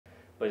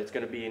but it's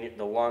going to be in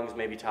the lungs,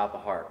 maybe top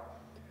of heart.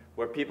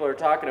 What people are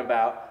talking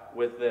about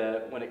with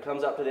when it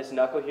comes up to this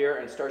knuckle here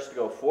and starts to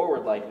go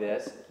forward like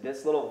this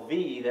little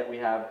V that we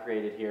have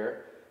created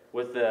here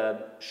with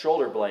the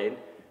shoulder blade,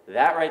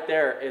 that right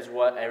there is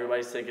what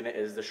everybody's thinking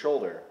is the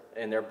shoulder,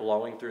 and they're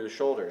blowing through the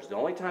shoulders. The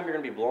only time you're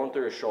going to be blowing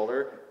through a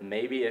shoulder,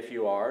 maybe if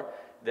you are,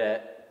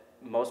 that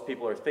most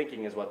people are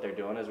thinking is what they're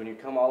doing, is when you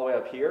come all the way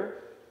up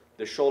here,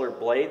 the shoulder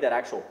blade, that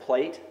actual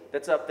plate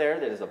that's up there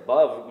that is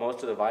above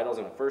most of the vitals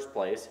in the first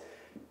place,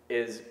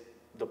 is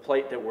the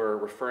plate that we're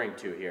referring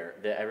to here,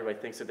 that everybody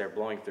thinks that they're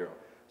blowing through.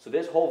 So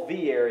this whole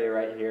V area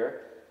right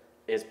here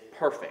is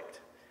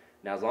perfect.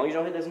 Now, as long as you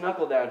don't hit this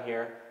knuckle down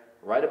here,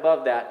 right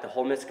above that, the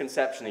whole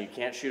misconception that you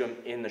can't shoot them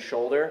in the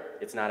shoulder,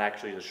 it's not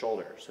actually the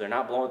shoulder. So they're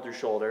not blowing through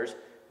shoulders.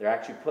 They're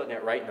actually putting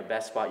it right in the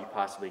best spot you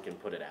possibly can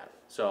put it at.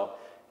 So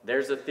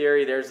there's the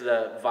theory, there's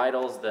the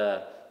vitals,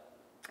 the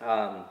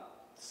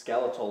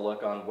skeletal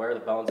look on where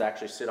the bones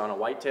actually sit on a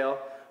whitetail.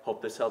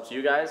 Hope this helps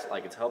you guys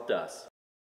like it's helped us.